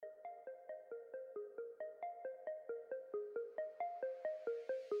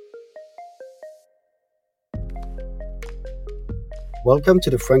Welcome to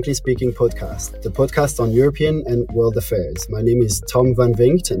the Frankly Speaking podcast, the podcast on European and world affairs. My name is Tom Van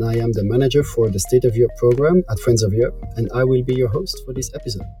Vynckt, and I am the manager for the State of Europe program at Friends of Europe, and I will be your host for this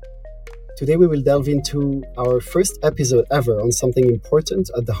episode. Today we will delve into our first episode ever on something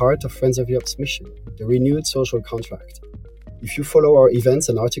important at the heart of Friends of Europe's mission, the renewed social contract. If you follow our events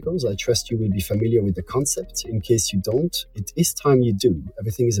and articles, I trust you will be familiar with the concept. In case you don't, it is time you do.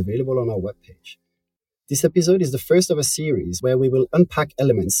 Everything is available on our webpage. This episode is the first of a series where we will unpack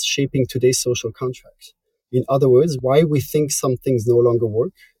elements shaping today's social contract. In other words, why we think some things no longer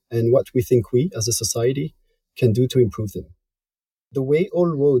work and what we think we, as a society, can do to improve them. The way all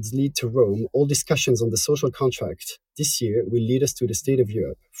roads lead to Rome, all discussions on the social contract this year will lead us to the State of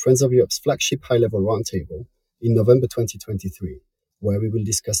Europe, Friends of Europe's flagship high-level roundtable in November 2023, where we will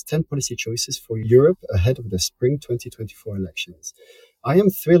discuss 10 policy choices for Europe ahead of the spring 2024 elections. I am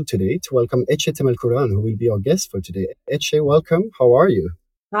thrilled today to welcome Ece Temelkuran, who will be our guest for today. Ece, welcome. How are you?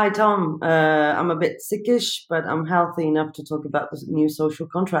 Hi, Tom. I'm a bit sickish, but I'm healthy enough to talk about the new social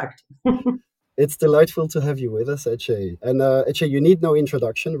contract. It's delightful to have you with us, Ece. And Ece, you need no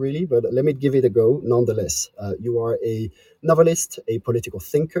introduction, really, but let me give it a go nonetheless. You are a novelist, a political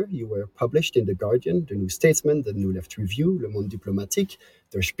thinker. You were published in The Guardian, The New Statesman, The New Left Review, Le Monde Diplomatique,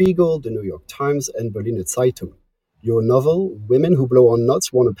 Der Spiegel, The New York Times, and Berliner Zeitung. Your novel, Women Who Blow on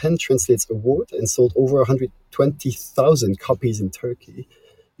Nuts, won a Pen Translates Award and sold over 120,000 copies in Turkey.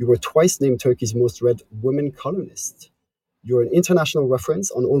 You were twice named Turkey's most read women columnist. You're an international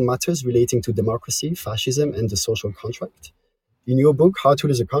reference on all matters relating to democracy, fascism, and the social contract. In your book, How to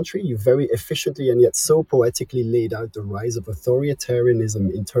Lose a Country, you very efficiently and yet so poetically laid out the rise of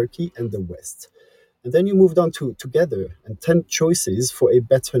authoritarianism in Turkey and the West. And then you moved on to Together and 10 choices for a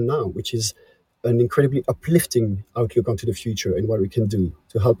better now, which is an incredibly uplifting outlook onto the future and what we can do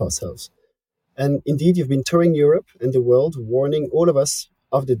to help ourselves. And indeed, you've been touring Europe and the world, warning all of us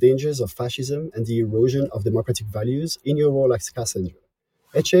of the dangers of fascism and the erosion of democratic values in your role as Cassandra.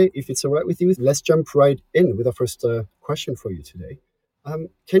 Ece, if it's all right with you, let's jump right in with our first question for you today.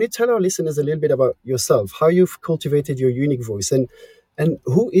 Can you tell our listeners a little bit about yourself, how you've cultivated your unique voice, and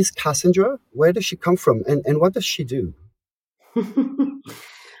who is Cassandra? Where does she come from, and what does she do?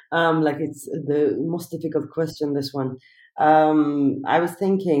 It's the most difficult question, this one. I was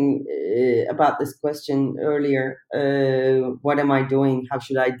thinking about this question earlier. What am I doing? How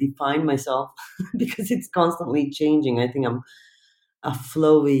should I define myself? Because it's constantly changing. I think I'm a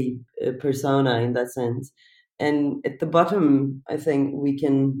flowy persona in that sense. And at the bottom, I think we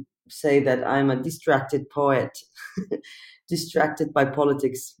can say that I'm a distracted poet, distracted by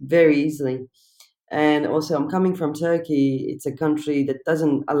politics very easily. And also, I'm coming from Turkey. It's a country that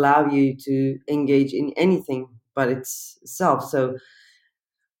doesn't allow you to engage in anything but itself. So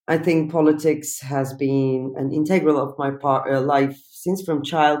I think politics has been an integral of my life since from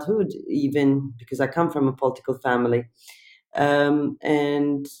childhood, even because I come from a political family. And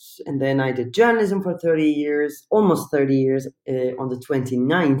then I did journalism for 30 years, almost 30 years. On the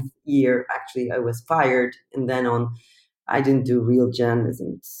 29th year, actually, I was fired. And then I didn't do real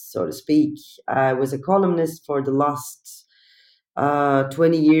journalism, so to speak. I was a columnist for the last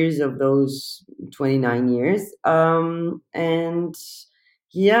 20 years of those 29 years.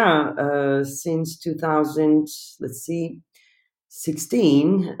 Since 2016,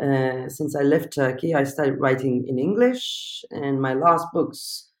 since I left Turkey, I started writing in English. And my last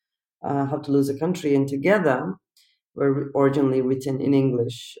books, How to Lose a Country and Together, were originally written in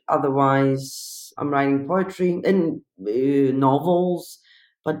English. Otherwise, I'm writing poetry and novels,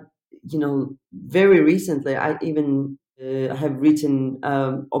 but very recently I even have written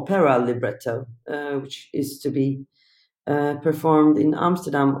opera libretto, which is to be performed in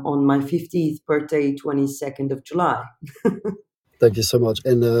Amsterdam on my 50th birthday, 22nd of July. Thank you so much.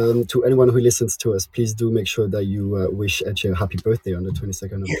 And to anyone who listens to us, please do make sure that you wish Ece a happy birthday on the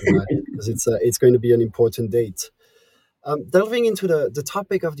 22nd of July, because it's going to be an important date. Delving into the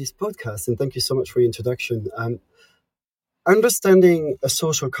topic of this podcast, and thank you so much for your introduction, understanding a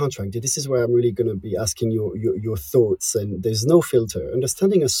social contract, this is where I'm really going to be asking your thoughts, and there's no filter.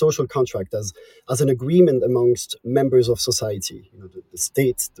 Understanding a social contract as an agreement amongst members of society, the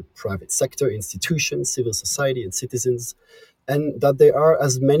state, the private sector, institutions, civil society, and citizens, and that there are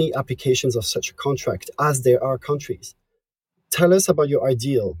as many applications of such a contract as there are countries. Tell us about your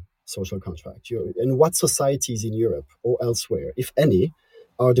ideal social contract, and what societies in Europe or elsewhere, if any,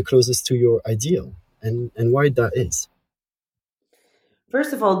 are the closest to your ideal, and why that is.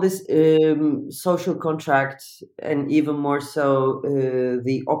 First of all, this social contract, and even more so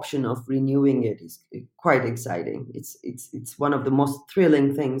the option of renewing it, is quite exciting. It's one of the most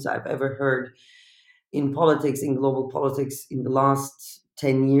thrilling things I've ever heard. in politics, in global politics, in the last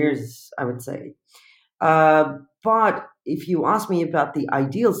 10 years, I would say. But if you ask me about the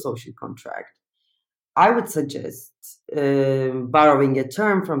ideal social contract, I would suggest, borrowing a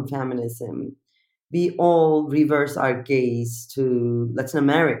term from feminism, we all reverse our gaze to Latin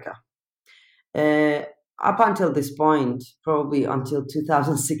America. Uh, Up until this point, probably until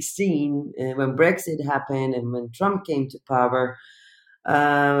 2016, when Brexit happened and when Trump came to power,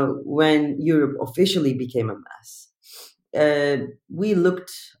 when Europe officially became a mess, we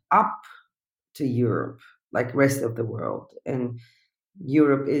looked up to Europe like rest of the world, and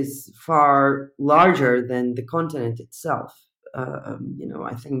Europe is far larger than the continent itself.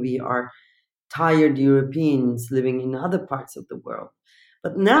 I think we are tired Europeans living in other parts of the world.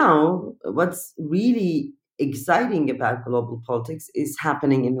 But now, what's really exciting about global politics is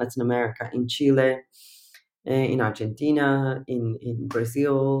happening in Latin America, in Chile, in Argentina, in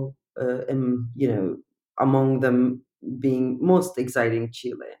Brazil, and among them being most exciting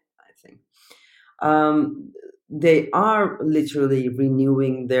Chile, I think. They are literally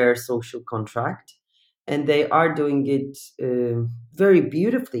renewing their social contract, and they are doing it very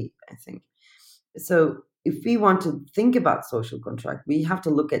beautifully, I think. So, if we want to think about social contract, we have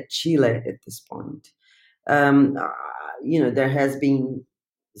to look at Chile at this point. Um, uh, there has been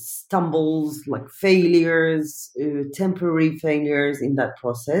stumbles, like failures, temporary failures in that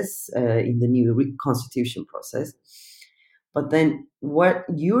process, in the new constitution process. But then what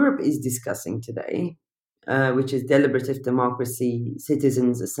Europe is discussing today, which is deliberative democracy,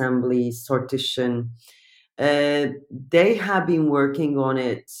 citizens' assemblies, sortition, they have been working on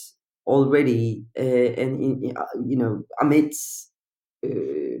it already, and amidst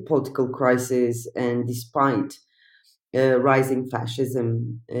political crisis and despite rising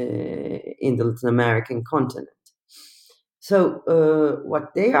fascism in the Latin American continent. So,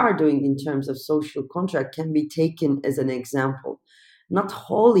 what they are doing in terms of social contract can be taken as an example, not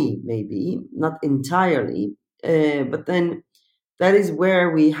wholly, maybe, not entirely, but then that is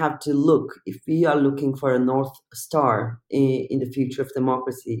where we have to look if we are looking for a North Star in the future of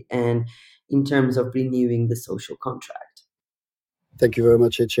democracy and in terms of renewing the social contract. Thank you very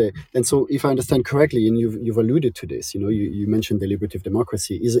much, Ece. And so, if I understand correctly, and you've alluded to this, you mentioned deliberative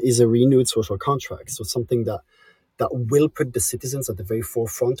democracy is a renewed social contract. So something that will put the citizens at the very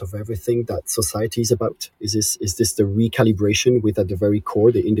forefront of everything that society is about. Is this the recalibration with at the very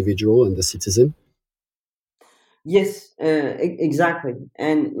core the individual and the citizen? Yes, exactly.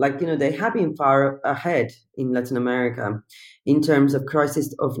 And they have been far ahead in Latin America in terms of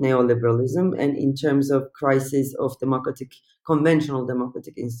crisis of neoliberalism and in terms of crisis of conventional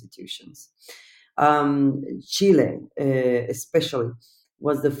democratic institutions. Chile, especially,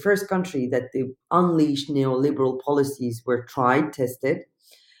 was the first country that the unleashed neoliberal policies were tried, tested,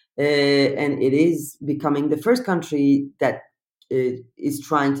 and it is becoming the first country that is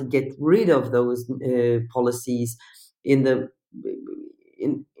trying to get rid of those policies in the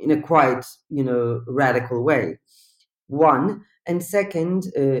in a quite radical way. One, and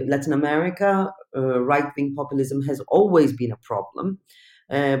second, Latin America, right wing populism has always been a problem.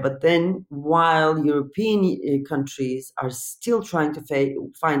 But then, while European countries are still trying to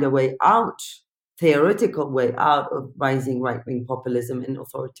find a way out, theoretical way out of rising right wing populism and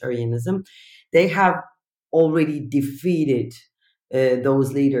authoritarianism, they have already defeated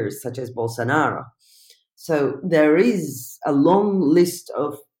those leaders, such as Bolsonaro. So there is a long list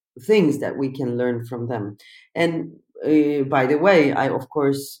of things that we can learn from them. And by the way, I of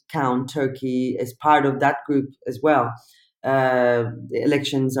course count Turkey as part of that group as well. The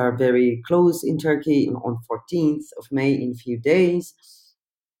elections are very close in Turkey on 14th of May in a few days.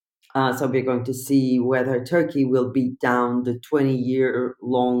 So we're going to see whether Turkey will beat down the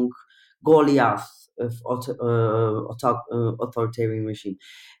 20-year-long Goliath of authoritarian regime.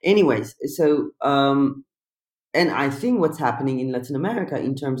 Anyways, so and I think what's happening in Latin America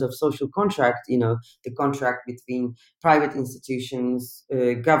in terms of social contract, the contract between private institutions,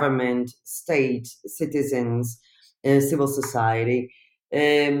 government, state, citizens, civil society,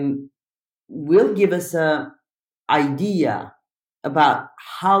 will give us a idea about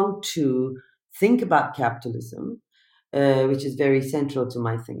how to think about capitalism, which is very central to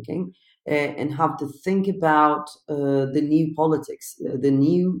my thinking, and how to think about the new politics, the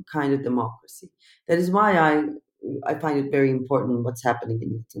new kind of democracy. That is why I find it very important what's happening in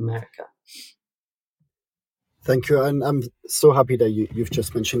Latin America. Thank you, and I'm so happy that you've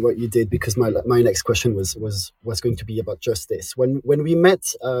just mentioned what you did, because my next question was going to be about just this. When we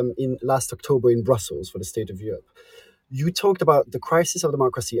met in last October in Brussels for the State of Europe, you talked about the crisis of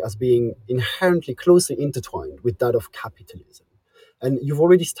democracy as being inherently closely intertwined with that of capitalism. And you've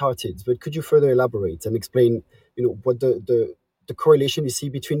already started, but could you further elaborate and explain, what the correlation you see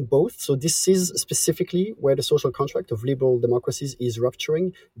between both? So this is specifically where the social contract of liberal democracies is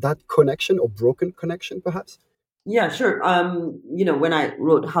rupturing, that connection or broken connection, perhaps? Yeah, sure. When I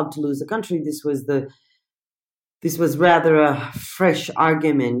wrote How to Lose a Country, this was rather a fresh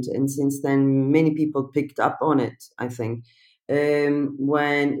argument, and since then many people picked up on it, I think.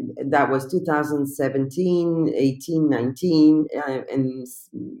 When that was 2017, 18, 19, and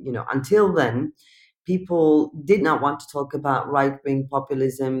until then, people did not want to talk about right-wing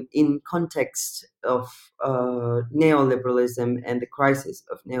populism in context of neoliberalism and the crisis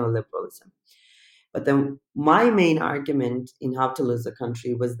of neoliberalism. But then my main argument in How to Lose a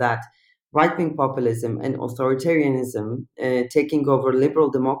Country was that right-wing populism and authoritarianism taking over liberal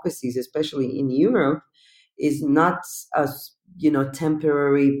democracies, especially in Europe, is not a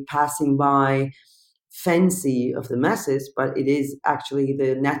temporary passing by fancy of the masses, but it is actually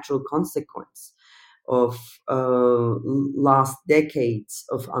the natural consequence of last decades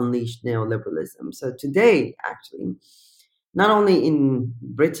of unleashed neoliberalism. So today, actually, not only in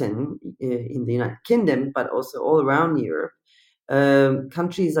Britain, in the United Kingdom, but also all around Europe,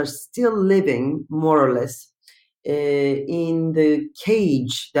 countries are still living more or less in the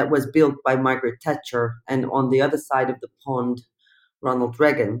cage that was built by Margaret Thatcher and on the other side of the pond, Ronald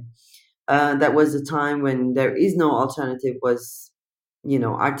Reagan. That was a time when there is no alternative was,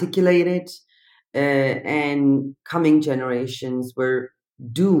 articulated, and coming generations were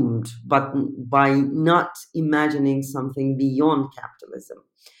doomed, but by not imagining something beyond capitalism.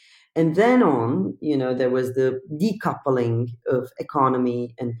 And then on, there was the decoupling of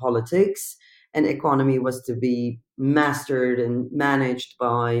economy and politics, and economy was to be mastered and managed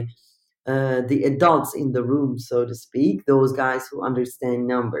by the adults in the room, so to speak, those guys who understand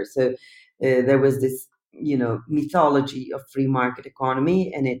numbers. So there was this, mythology of free market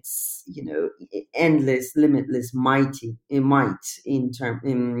economy, and it's, endless, limitless, might in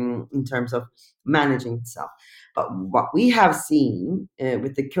terms of managing itself. But what we have seen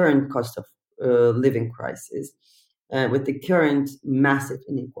with the current cost of living crisis, with the current massive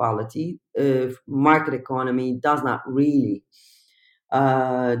inequality, market economy does not really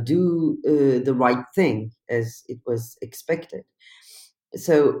do the right thing as it was expected.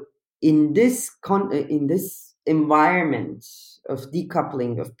 So in this environment of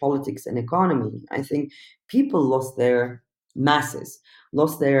decoupling of politics and economy, I think people masses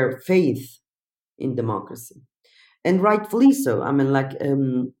lost their faith in democracy, and rightfully so. I mean,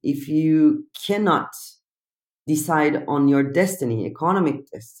 if you cannot decide on your destiny, economic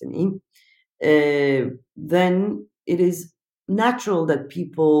destiny, then it is natural that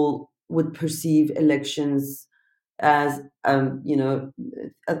people would perceive elections as a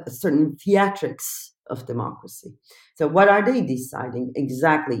certain theatrics of democracy. So what are they deciding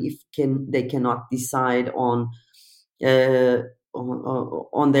exactly if they cannot decide on their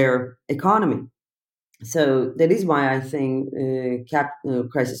economy? So that is why I think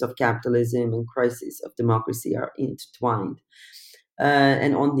crisis of capitalism and crisis of democracy are intertwined.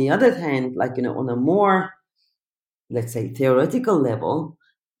 And on the other hand, on a more, let's say, theoretical level,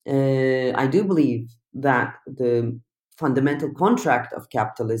 I do believe that the fundamental contract of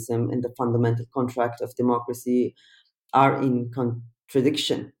capitalism and the fundamental contract of democracy are in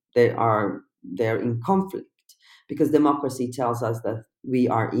contradiction. They're in conflict, because democracy tells us that we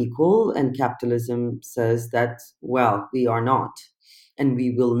are equal, and capitalism says that, well, we are not, and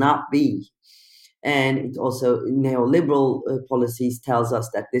we will not be. And it also, neoliberal policies tells us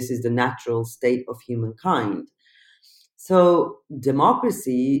that this is the natural state of humankind. So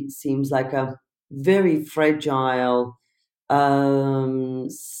democracy seems like a very fragile,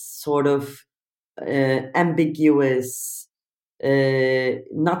 sort of ambiguous,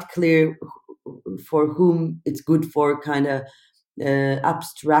 not clear for whom it's good for kind of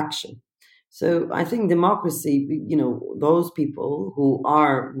abstraction. So I think democracy, those people who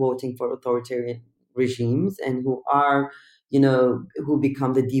are voting for authoritarian regimes and who are, who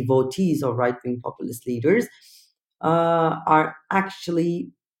become the devotees of right-wing populist leaders, are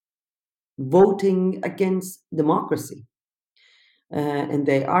actually voting against democracy. And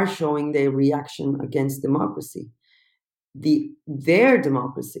they are showing their reaction against democracy. Their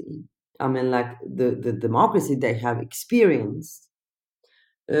democracy, I mean, the democracy they have experienced,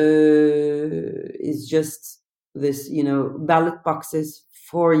 is just this, ballot boxes.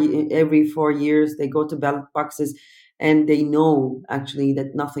 Every 4 years they go to ballot boxes, and they know actually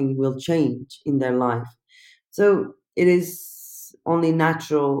that nothing will change in their life. So it is only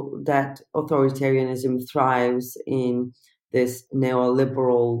natural that authoritarianism thrives in this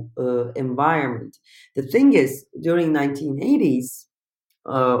neoliberal environment. The thing is, during 1980s,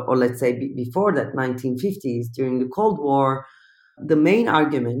 or let's say before that, 1950s, during the Cold War, the main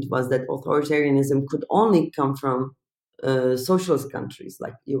argument was that authoritarianism could only come from socialist countries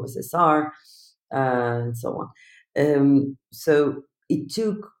like USSR and so on. So it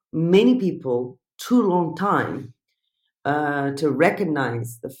took many people too long time to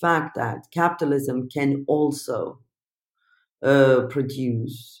recognize the fact that capitalism can also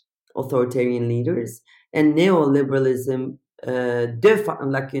produce authoritarian leaders, and neoliberalism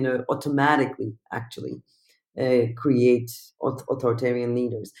automatically actually create authoritarian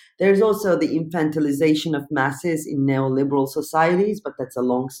leaders. There's also the infantilization of masses in neoliberal societies, but that's a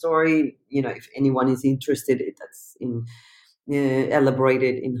long story. If anyone is interested, that's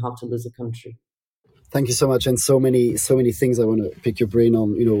elaborated in How to Lose a Country. Thank you so much, and so many things I want to pick your brain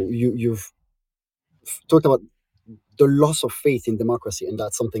on. You've talked about the loss of faith in democracy, and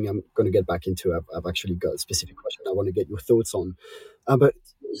that's something I'm going to get back into. I've actually got a specific question I want to get your thoughts on. But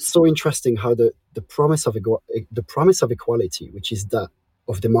so interesting how the promise of equality, which is that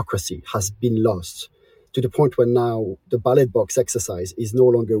of democracy, has been lost to the point where now the ballot box exercise is no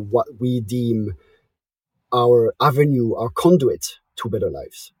longer what we deem our avenue, our conduit to better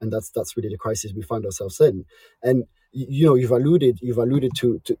lives, and that's really the crisis we find ourselves in. And you've alluded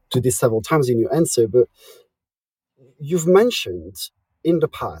to this several times in your answer, but you've mentioned in the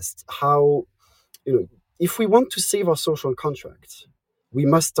past how, if we want to save our social contract, we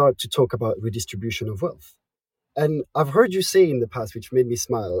must start to talk about redistribution of wealth. And I've heard you say in the past, which made me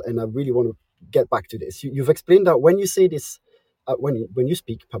smile, and I really want to get back to this. You've explained that when you say this, when you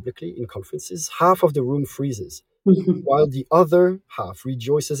speak publicly in conferences, half of the room freezes, while the other half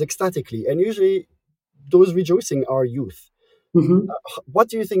rejoices ecstatically. And usually those rejoicing are youth. Mm-hmm. What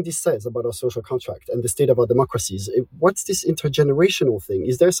do you think this says about our social contract and the state of our democracies? What's this intergenerational thing?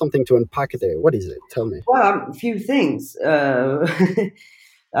 Is there something to unpack there? What is it? Tell me. Well, a few things. First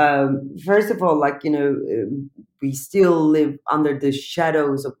of all, we still live under the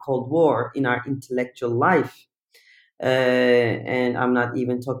shadows of Cold War in our intellectual life. And I'm not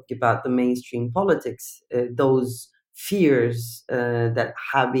even talking about the mainstream politics. Those fears that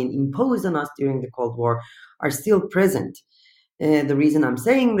have been imposed on us during the Cold War are still present. The reason I'm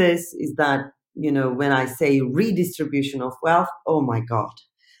saying this is that, when I say redistribution of wealth, oh my God,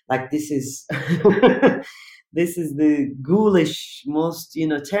 this is this is the ghoulish, most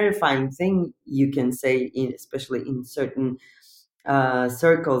terrifying thing you can say, especially in certain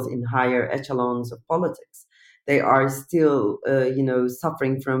circles in higher echelons of politics. They are still,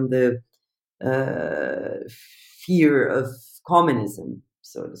 suffering from the fear of communism,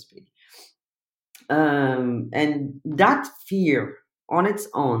 so to speak. And that fear on its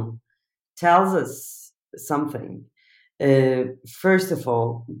own tells us something. First of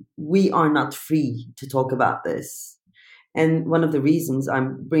all, we are not free to talk about this. And one of the reasons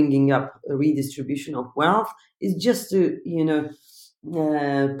I'm bringing up a redistribution of wealth is just to,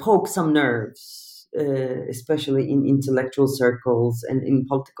 poke some nerves, especially in intellectual circles and in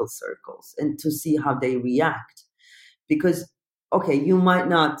political circles, and to see how they react. Because, okay, you might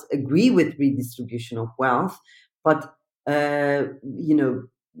not agree with redistribution of wealth, but,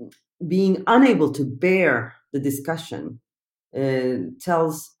 being unable to bear the discussion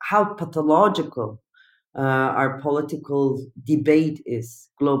tells how pathological our political debate is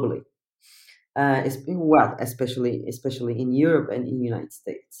globally. Especially in Europe and in the United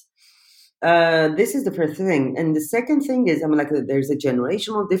States. This is the first thing. And the second thing is, there's a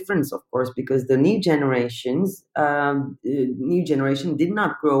generational difference, of course, because the new generation did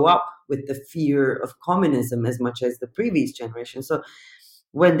not grow up with the fear of communism as much as the previous generation. So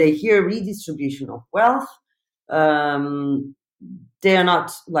when they hear redistribution of wealth, they are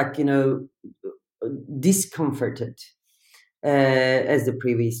not discomforted as the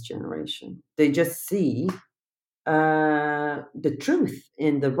previous generation. They just see the truth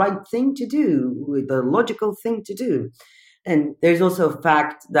and the right thing to do, the logical thing to do. And there's also a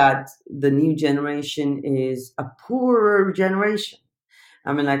fact that the new generation is a poorer generation.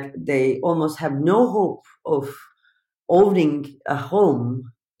 They almost have no hope of owning a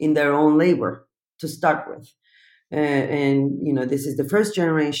home in their own labor to start with. And this is the first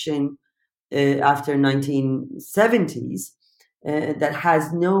generation after 1970s that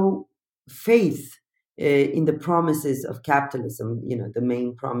has no faith in the promises of capitalism. The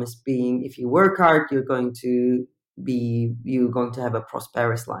main promise being, if you work hard, you're going to have a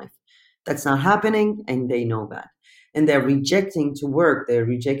prosperous life. That's not happening, and they know that. And they're rejecting to work. They're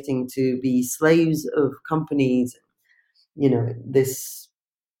rejecting to be slaves of companies. This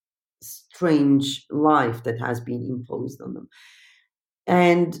strange life that has been imposed on them.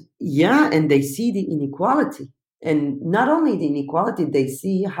 And they see the inequality. And not only the inequality, they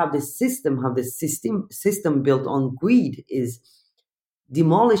see how the system built on greed is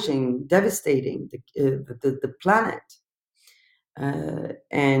demolishing, devastating the planet.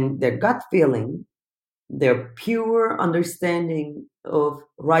 And their gut feeling, their pure understanding of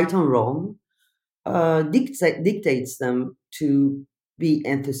right and wrong, dictates them to be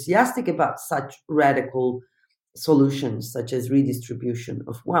enthusiastic about such radical solutions, such as redistribution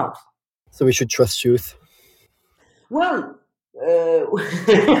of wealth. So we should trust youth. Well,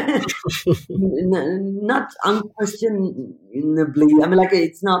 not unquestionably. I mean, like,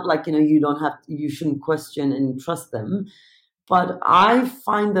 it's not like, you shouldn't question and trust them, but I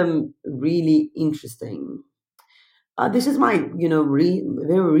find them really interesting. This is my,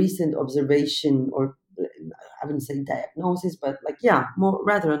 very recent observation, or I wouldn't say diagnosis, but like, yeah, more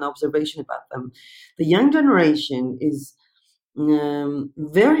rather an observation about them. The young generation is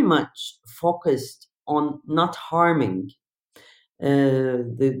very much focused on not harming,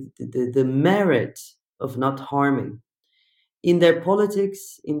 the merit of not harming in their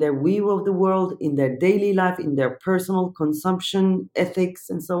politics, in their view of the world, in their daily life, in their personal consumption ethics,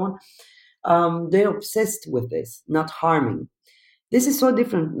 and so on. They're obsessed with this, not harming. This is so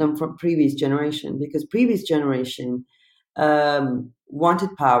different than from previous generation, because previous generation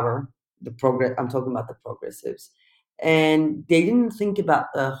wanted power. I'm talking about the progressives, and they didn't think about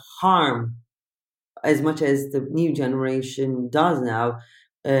the harm as much as the new generation does now,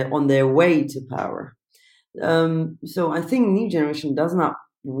 on their way to power. So I think new generation does not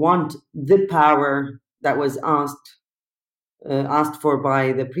want the power that was asked for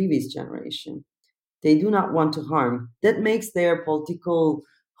by the previous generation. They do not want to harm. That makes their political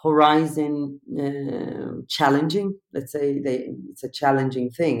horizon challenging. Let's say it's a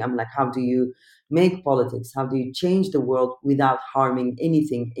challenging thing. I'm like, how do you make politics? How do you change the world without harming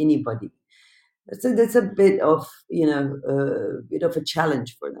anything, anybody? That's a bit of, bit of a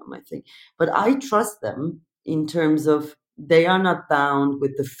challenge for them, I think. But I trust them in terms of they are not bound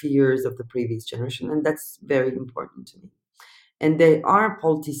with the fears of the previous generation, and that's very important to me. And they are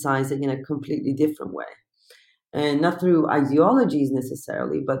politicizing in a completely different way, and not through ideologies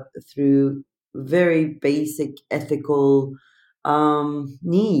necessarily, but through very basic ethical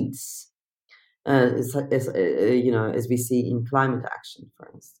needs, as we see in climate action, for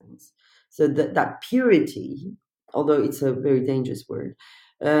instance. So that purity, although it's a very dangerous word,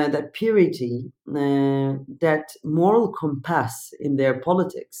 that purity, that moral compass in their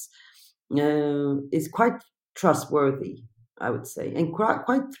politics, is quite trustworthy, I would say, and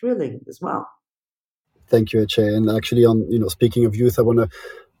quite thrilling as well. Thank you, Ece. And actually, on speaking of youth, I want to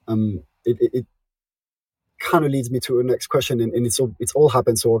it kind of leads me to a next question, and it's all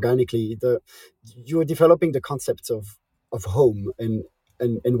happened so organically. You're developing the concept of home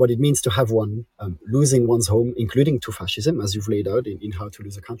and what it means to have one, losing one's home, including to fascism, as you've laid out in How to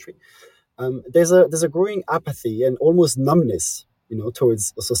Lose a Country. There's a growing apathy and almost numbness,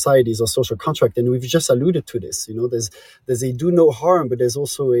 towards societies or social contract, and we've just alluded to this. There's a do no harm, but there's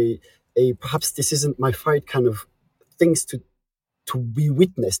also a perhaps this isn't my fight kind of things to be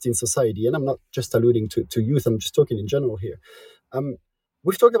witnessed in society. And I'm not just alluding to youth, I'm just talking in general here.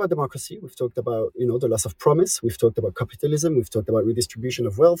 We've talked about democracy, we've talked about the loss of promise, we've talked about capitalism, we've talked about redistribution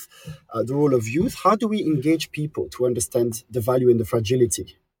of wealth, the role of youth. How do we engage people to understand the value and the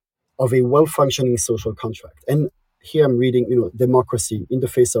fragility of a well-functioning social contract? And here I'm reading, democracy in the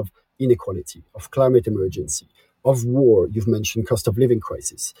face of inequality, of climate emergency, of war. You've mentioned cost of living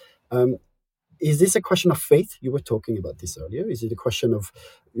crisis. Is this a question of faith? You were talking about this earlier. Is it a question of,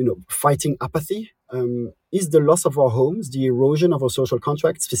 fighting apathy? Is the loss of our homes, the erosion of our social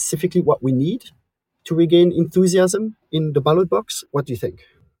contract, specifically what we need to regain enthusiasm in the ballot box? What do you think?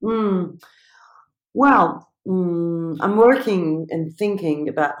 Well, I'm working and thinking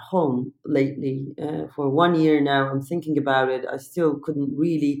about home lately. For 1 year now, I'm thinking about it. I still couldn't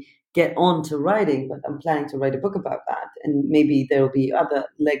really get on to writing, but I'm planning to write a book about that, and maybe there will be other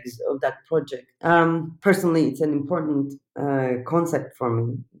legs of that project. Personally, it's an important concept for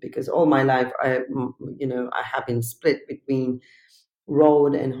me, because all my life, I have been split between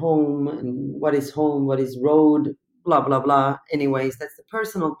road and home, and what is home, what is road, blah blah blah. Anyways, that's the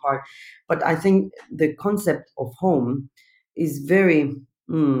personal part. But I think the concept of home is very,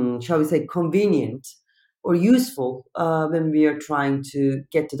 shall we say, convenient or useful when we are trying to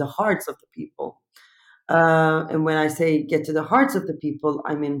get to the hearts of the people. And when I say get to the hearts of the people,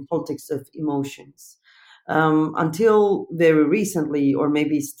 I mean politics of emotions. Until very recently, or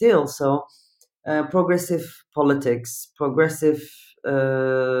maybe still so, progressive politics, progressive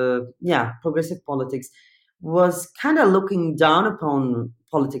politics was kind of looking down upon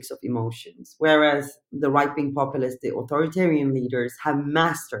politics of emotions, whereas the right-wing populists, the authoritarian leaders, have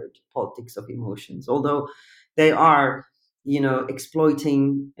mastered politics of emotions, although they are,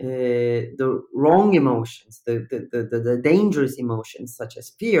 exploiting the wrong emotions, the dangerous emotions such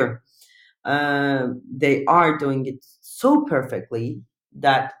as fear. They are doing it so perfectly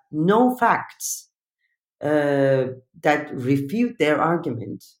that no facts that refute their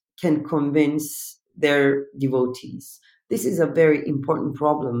argument can convince their devotees. This is a very important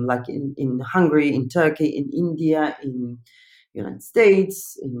problem, like in Hungary, in Turkey, in India, in United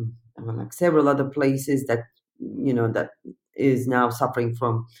States, in like several other places that is now suffering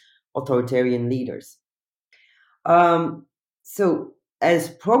from authoritarian leaders. So as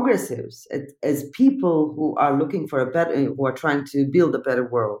progressives, as people who are looking for who are trying to build a better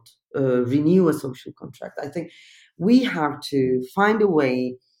world, renew a social contract, I think we have to find a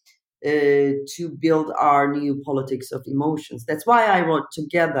way to build our new politics of emotions. That's why I wrote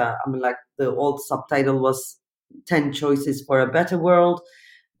Together. I mean, like the old subtitle was 10 Choices for a Better World.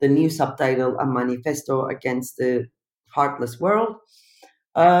 The new subtitle, A Manifesto Against the Heartless World.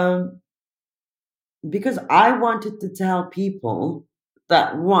 Because I wanted to tell people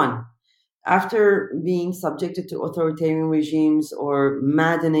that, one, after being subjected to authoritarian regimes or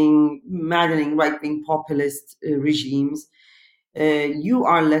maddening right-wing populist regimes, you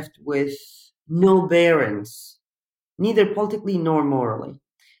are left with no bearings, neither politically nor morally.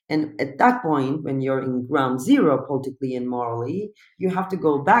 And at that point, when you're in ground zero politically and morally, you have to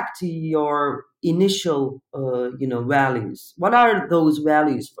go back to your initial, values. What are those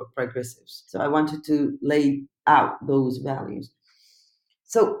values for progressives? So I wanted to lay out those values.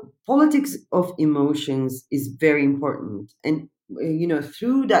 So politics of emotions is very important, and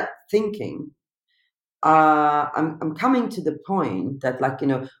through that thinking, I'm coming to the point that,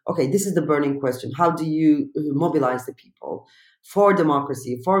 okay, this is the burning question: how do you mobilize the people for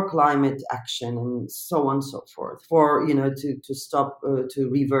democracy, for climate action, and so on and so forth, for to stop to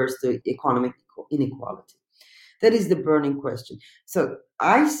reverse the economic inequality? That is the burning question. So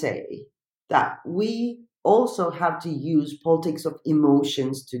I say that we also have to use politics of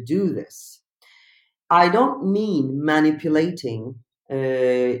emotions to do this. I don't mean manipulating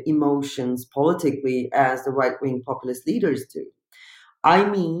emotions politically as the right-wing populist leaders do. I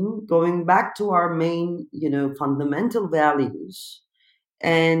mean going back to our main, fundamental values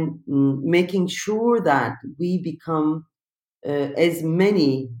and making sure that we become as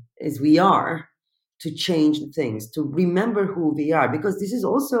many as we are to change things, to remember who we are, because this is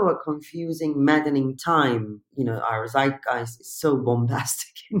also a confusing, maddening time. Our zeitgeist is so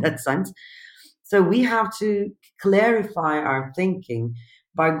bombastic in that sense. So we have to clarify our thinking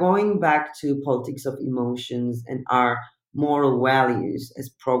by going back to politics of emotions and our moral values as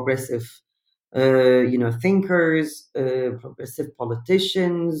progressive, thinkers, progressive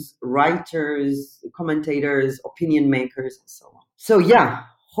politicians, writers, commentators, opinion makers, and so on. So yeah,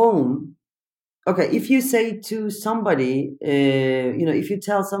 home. Okay, if you say to somebody, if you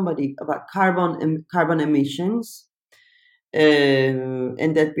tell somebody about carbon emissions,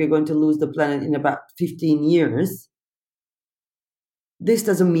 and that we're going to lose the planet in about 15 years, this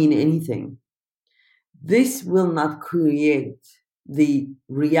doesn't mean anything. This will not create the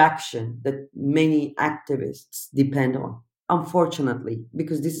reaction that many activists depend on, unfortunately,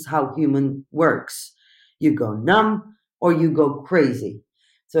 because this is how human works. You go numb or you go crazy.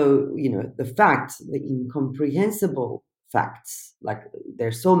 So, the facts, the incomprehensible facts, like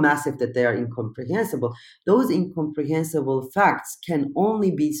they're so massive that they are incomprehensible. Those incomprehensible facts can only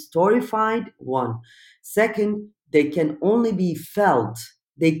be storified, one. Second, they can only be felt.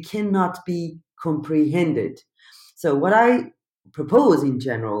 They cannot be comprehended. So what I propose in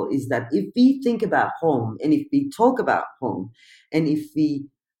general is that if we think about home and if we talk about home and if we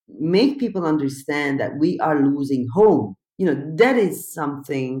make people understand that we are losing home, that is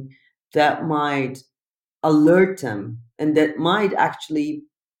something that might alert them and that might actually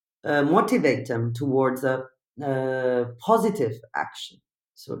motivate them towards a positive action,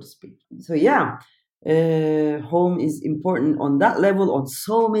 so to speak. So yeah, home is important on that level, on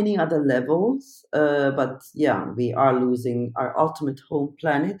so many other levels. But yeah, we are losing our ultimate home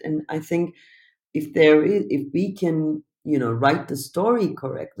planet, and I think if we can, write the story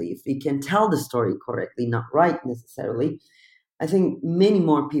correctly, if we can tell the story correctly, not write necessarily, I think many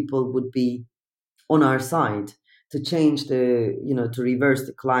more people would be on our side to change to reverse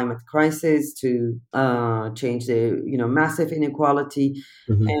the climate crisis, to change the, massive inequality,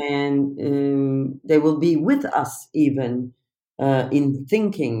 Hmm. and they will be with us even in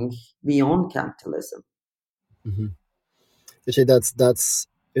thinking beyond capitalism. Hmm. Actually, that's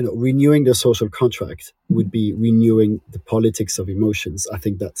renewing the social contract would be renewing the politics of emotions. I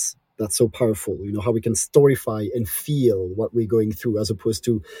think that's so powerful. How we can storify and feel what we're going through, as opposed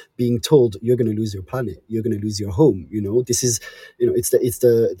to being told you're going to lose your planet, you're going to lose your home. This is, it's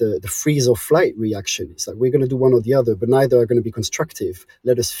the freeze or flight reaction. It's like we're going to do one or the other, but neither are going to be constructive.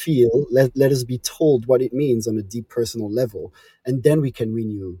 Let us feel. Let us be told what it means on a deep personal level, and then we can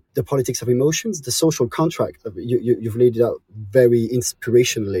renew the politics of emotions, the social contract. You've laid it out very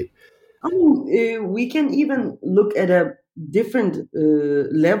inspirationally. I mean, we can even look at a different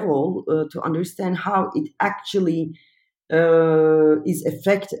level to understand how it actually is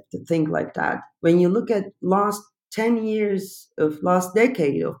effective to think like that. When you look at last 10 years of last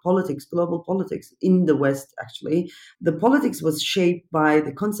decade of politics, global politics in the West, actually, the politics was shaped by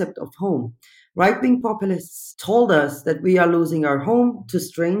the concept of home. Right-wing populists told us that we are losing our home to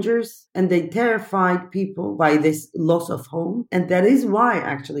strangers, and they terrified people by this loss of home. And that is why,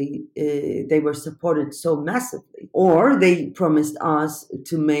 actually, they were supported so massively. Or they promised us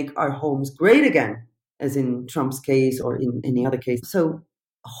to make our homes great again, as in Trump's case or in any other case. So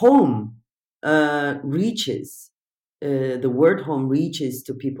home the word home reaches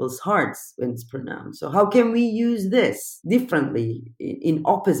to people's hearts when it's pronounced. So how can we use this differently, in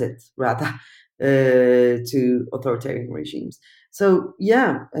opposite, rather, to authoritarian regimes? So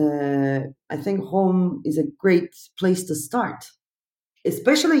yeah, I think home is a great place to start,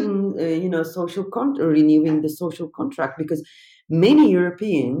 especially in social renewing the social contract, because many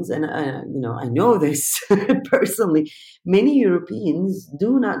Europeans, and I know this personally, many Europeans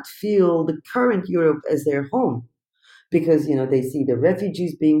do not feel the current Europe as their home, because they see the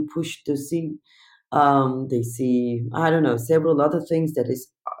refugees being pushed to sea. They see, I don't know, several other things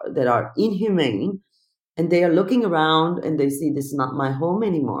that are inhumane, and they are looking around and they see this is not my home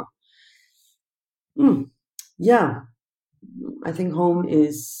anymore. Yeah, I think home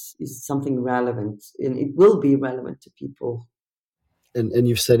is something relevant, and it will be relevant to people. And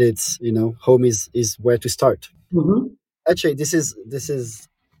you've said it's, home is where to start. Hmm. Actually, this is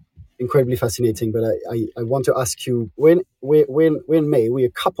incredibly fascinating. But I want to ask you, when May, we're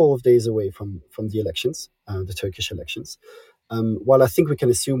a couple of days away from the elections, the Turkish elections. While I think we can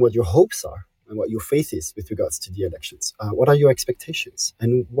assume what your hopes are and what your faith is with regards to the elections, what are your expectations,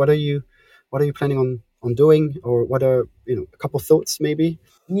 and what are you planning on doing, or what are a couple of thoughts maybe?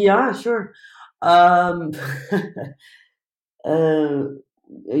 Yeah, sure. Um, uh,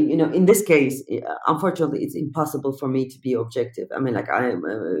 in this case, unfortunately, it's impossible for me to be objective. I mean, like I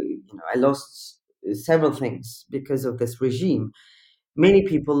lost several things because of this regime. Many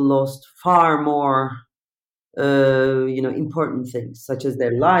people lost far more, important things, such as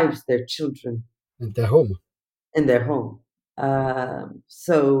their lives, their children, And their home. and their home.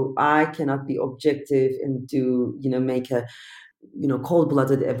 So I cannot be objective and do, make a,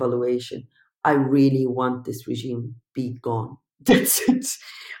 cold-blooded evaluation. I really want this regime be gone. That's it.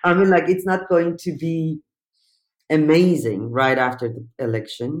 I mean, like, it's not going to be amazing right after the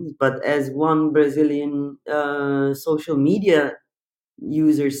elections, but as one Brazilian social media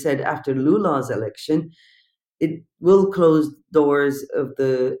user said after Lula's election, it will close doors of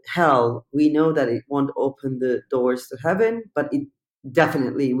the hell. We know that it won't open the doors to heaven, but it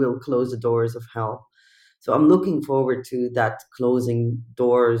definitely will close the doors of hell. So I'm looking forward to that closing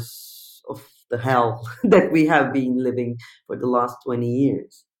doors of the hell that we have been living for the last 20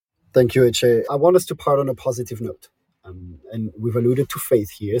 years. Thank you, Ece. I want us to part on a positive note. And we've alluded to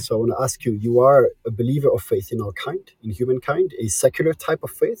faith here. So I want to ask you, you are a believer of faith in our kind, in humankind, a secular type of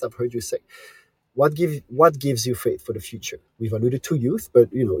faith, I've heard you say. What gives you faith for the future? We've alluded to youth, but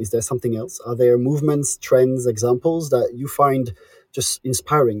is there something else? Are there movements, trends, examples that you find just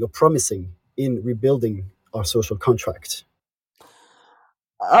inspiring or promising in rebuilding our social contract?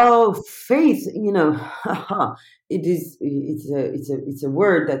 Oh, faith, it's a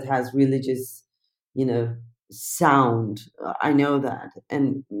word that has religious, you know, sound. I know that.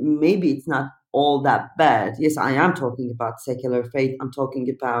 And maybe it's not all that bad. Yes, I am talking about secular faith. I'm talking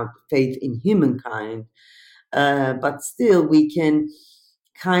about faith in humankind. But still, we can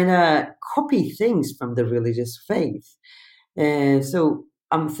kind of copy things from the religious faith. So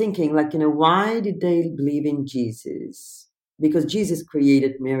I'm thinking, like, why did they believe in Jesus? Because Jesus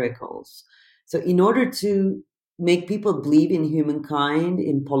created miracles. So, in order to make people believe in humankind,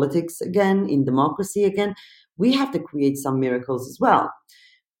 in politics again, in democracy again, we have to create some miracles as well.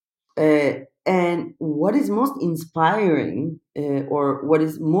 And what is most inspiring, or what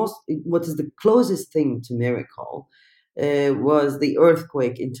is the closest thing to miracle, was the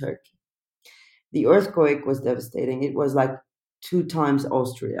earthquake in Turkey. The earthquake was devastating. It was like two times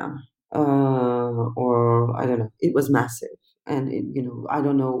Austria, or I don't know. It was massive. And I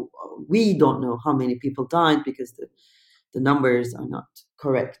don't know. We don't know how many people died because the numbers are not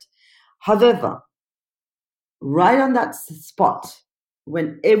correct. However, right on that spot,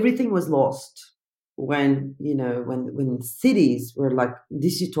 when everything was lost, when cities were like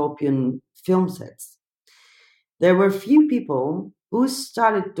dystopian film sets, there were few people who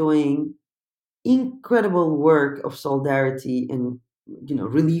started doing incredible work of solidarity and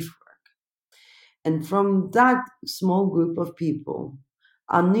relief work. And from that small group of people,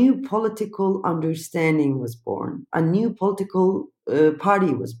 a new political understanding was born. A new political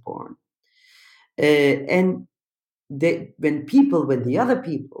party was born. And when the other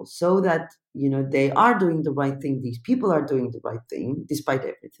people saw that they are doing the right thing, these people are doing the right thing despite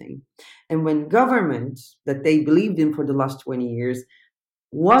everything, and when government that they believed in for the last 20 years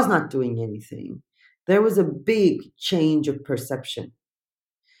was not doing anything, there was a big change of perception.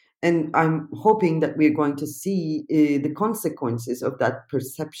 And I'm hoping that we're going to see the consequences of that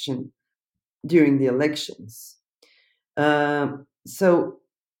perception during the elections. So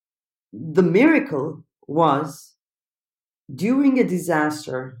the miracle was, during a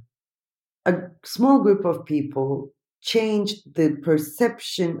disaster, a small group of people changed the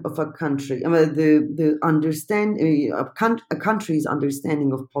perception of a country, the understanding of a country's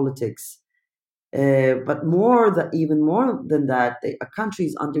understanding of politics. But even more than that, a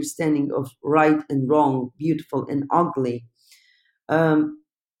country's understanding of right and wrong, beautiful and ugly.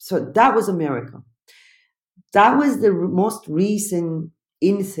 So that was a miracle. That was the most recent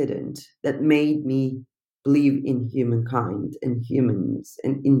incident that made me believe in humankind and humans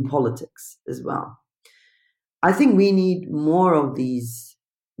and in politics as well. I think we need more of these,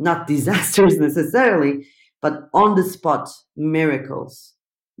 not disasters necessarily, but on-the-spot miracles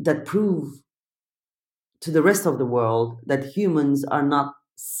that prove to the rest of the world that humans are not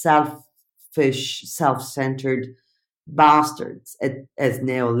selfish, self-centered bastards, as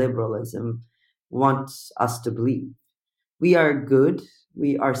neoliberalism wants us to believe. We are good,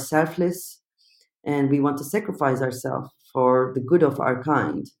 we are selfless, and we want to sacrifice ourselves for the good of our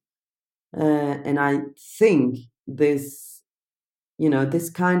kind. And I think this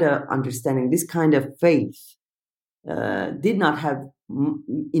kind of understanding, this kind of faith, did not have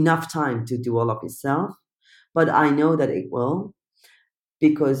enough time to do all of itself. But I know that it will,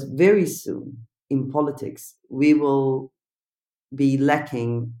 because very soon in politics, we will be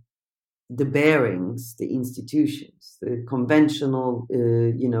lacking the bearings, the institutions, the conventional,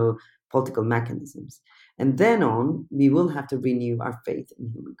 political mechanisms. And then on, we will have to renew our faith in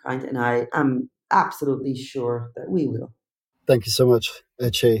humankind. And I am absolutely sure that we will. Thank you so much,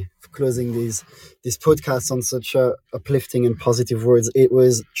 Ece, for closing these podcasts on such uplifting and positive words. It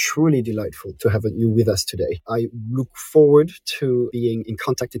was truly delightful to have you with us today. I look forward to being in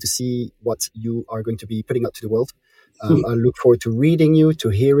contact and to see what you are going to be putting out to the world. I look forward to reading you, to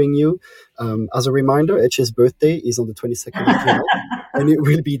hearing you. As a reminder, Ece's birthday is on the 22nd of July. And it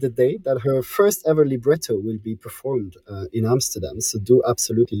will be the day that her first ever libretto will be performed in Amsterdam. So do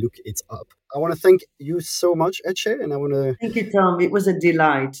absolutely look it up. I want to thank you so much, Ece, and I want to... Thank you, Tom. It was a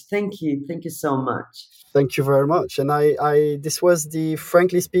delight. Thank you. Thank you so much. Thank you very much. And this was the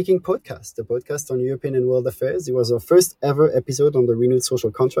Frankly Speaking podcast, the podcast on European and world affairs. It was our first ever episode on the renewed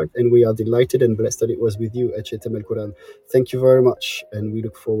social contract, and we are delighted and blessed that it was with you, Ece Temelkuran. Thank you very much, and we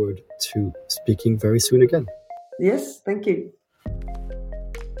look forward to speaking very soon again. Yes, thank you.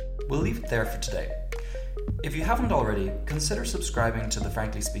 We'll leave it there for today. If you haven't already, consider subscribing to the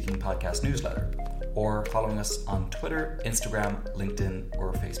Frankly Speaking podcast newsletter, or following us on Twitter, Instagram, LinkedIn,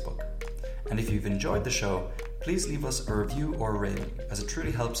 or Facebook. And if you've enjoyed the show, please leave us a review or a rating, as it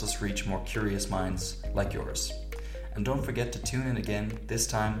truly helps us reach more curious minds like yours. And don't forget to tune in again, this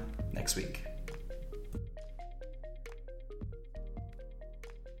time next week.